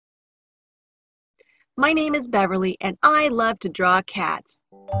My name is Beverly and I love to draw cats.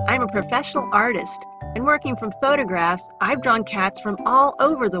 I'm a professional artist and working from photographs, I've drawn cats from all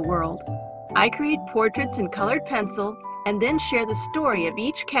over the world. I create portraits in colored pencil and then share the story of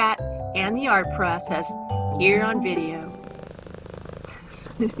each cat and the art process here on video.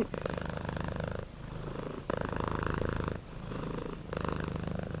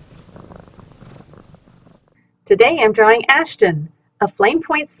 Today I'm drawing Ashton, a flame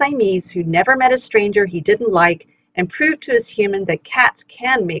point Siamese who never met a stranger he didn't like and proved to his human that cats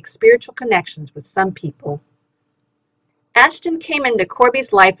can make spiritual connections with some people. Ashton came into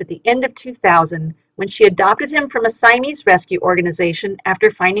Corby's life at the end of 2000 when she adopted him from a Siamese rescue organization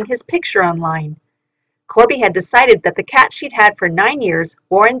after finding his picture online. Corby had decided that the cat she'd had for 9 years,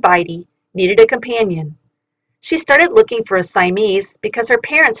 Warren Beatty, needed a companion. She started looking for a Siamese because her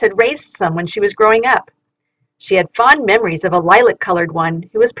parents had raised some when she was growing up. She had fond memories of a lilac-colored one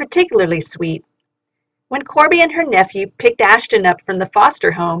who was particularly sweet. When Corby and her nephew picked Ashton up from the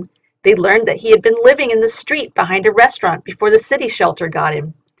foster home, they learned that he had been living in the street behind a restaurant before the city shelter got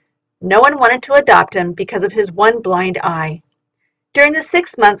him. No one wanted to adopt him because of his one blind eye. During the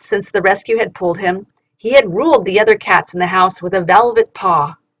 6 months since the rescue had pulled him, he had ruled the other cats in the house with a velvet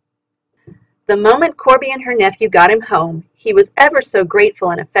paw. The moment Corby and her nephew got him home, he was ever so grateful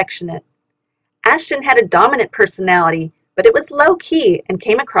and affectionate. Ashton had a dominant personality, but it was low-key and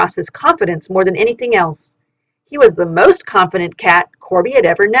came across as confidence more than anything else. He was the most confident cat Corby had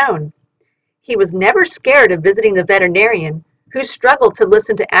ever known. He was never scared of visiting the veterinarian, who struggled to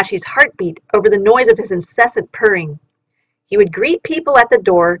listen to Ashie's heartbeat over the noise of his incessant purring. He would greet people at the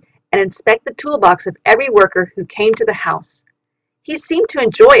door and inspect the toolbox of every worker who came to the house. He seemed to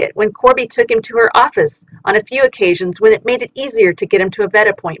enjoy it when Corby took him to her office on a few occasions when it made it easier to get him to a vet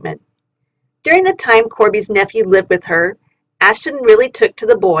appointment. During the time Corby's nephew lived with her, Ashton really took to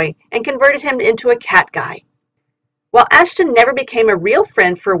the boy and converted him into a cat guy. While Ashton never became a real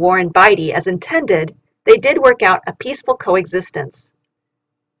friend for Warren Beatty as intended, they did work out a peaceful coexistence.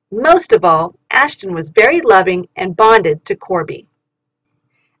 Most of all, Ashton was very loving and bonded to Corby.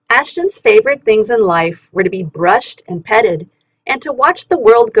 Ashton's favorite things in life were to be brushed and petted and to watch the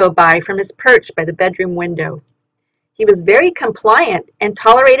world go by from his perch by the bedroom window. He was very compliant and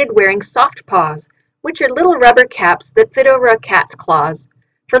tolerated wearing soft paws, which are little rubber caps that fit over a cat's claws,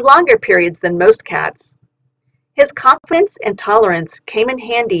 for longer periods than most cats. His confidence and tolerance came in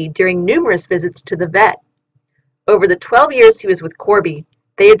handy during numerous visits to the vet. Over the 12 years he was with Corby,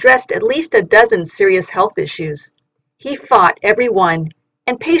 they addressed at least a dozen serious health issues. He fought every one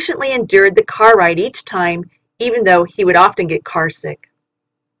and patiently endured the car ride each time, even though he would often get car sick.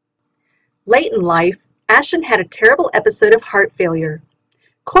 Late in life, Ashton had a terrible episode of heart failure.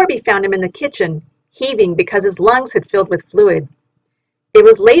 Corby found him in the kitchen, heaving because his lungs had filled with fluid. It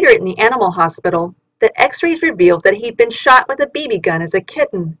was later in the animal hospital that x-rays revealed that he'd been shot with a BB gun as a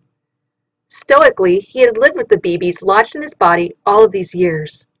kitten. Stoically, he had lived with the BBs lodged in his body all of these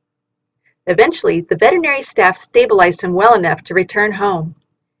years. Eventually, the veterinary staff stabilized him well enough to return home.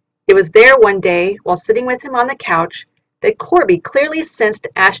 It was there one day, while sitting with him on the couch, that Corby clearly sensed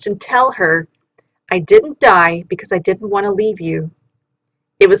Ashton tell her, "I didn't die because I didn't want to leave you."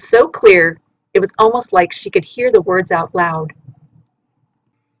 It was so clear, it was almost like she could hear the words out loud.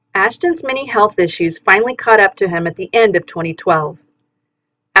 Ashton's many health issues finally caught up to him at the end of 2012.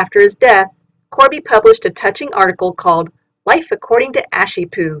 After his death, Corby published a touching article called Life According to Ashie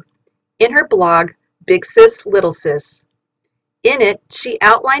Poo in her blog, Big Sis, Little Sis. In it, she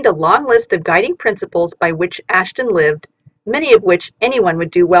outlined a long list of guiding principles by which Ashton lived, many of which anyone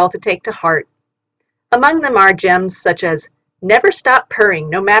would do well to take to heart. Among them are gems such as, never stop purring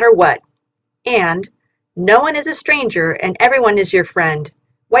no matter what, and no one is a stranger and everyone is your friend.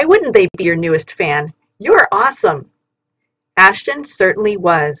 Why wouldn't they be your newest fan? You're awesome. Ashton certainly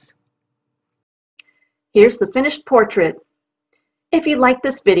was. Here's the finished portrait. If you like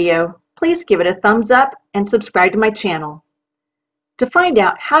this video, please give it a thumbs up and subscribe to my channel. To find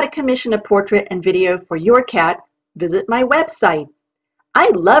out how to commission a portrait and video for your cat, visit my website. I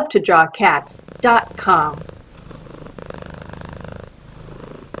love to draw cats.com.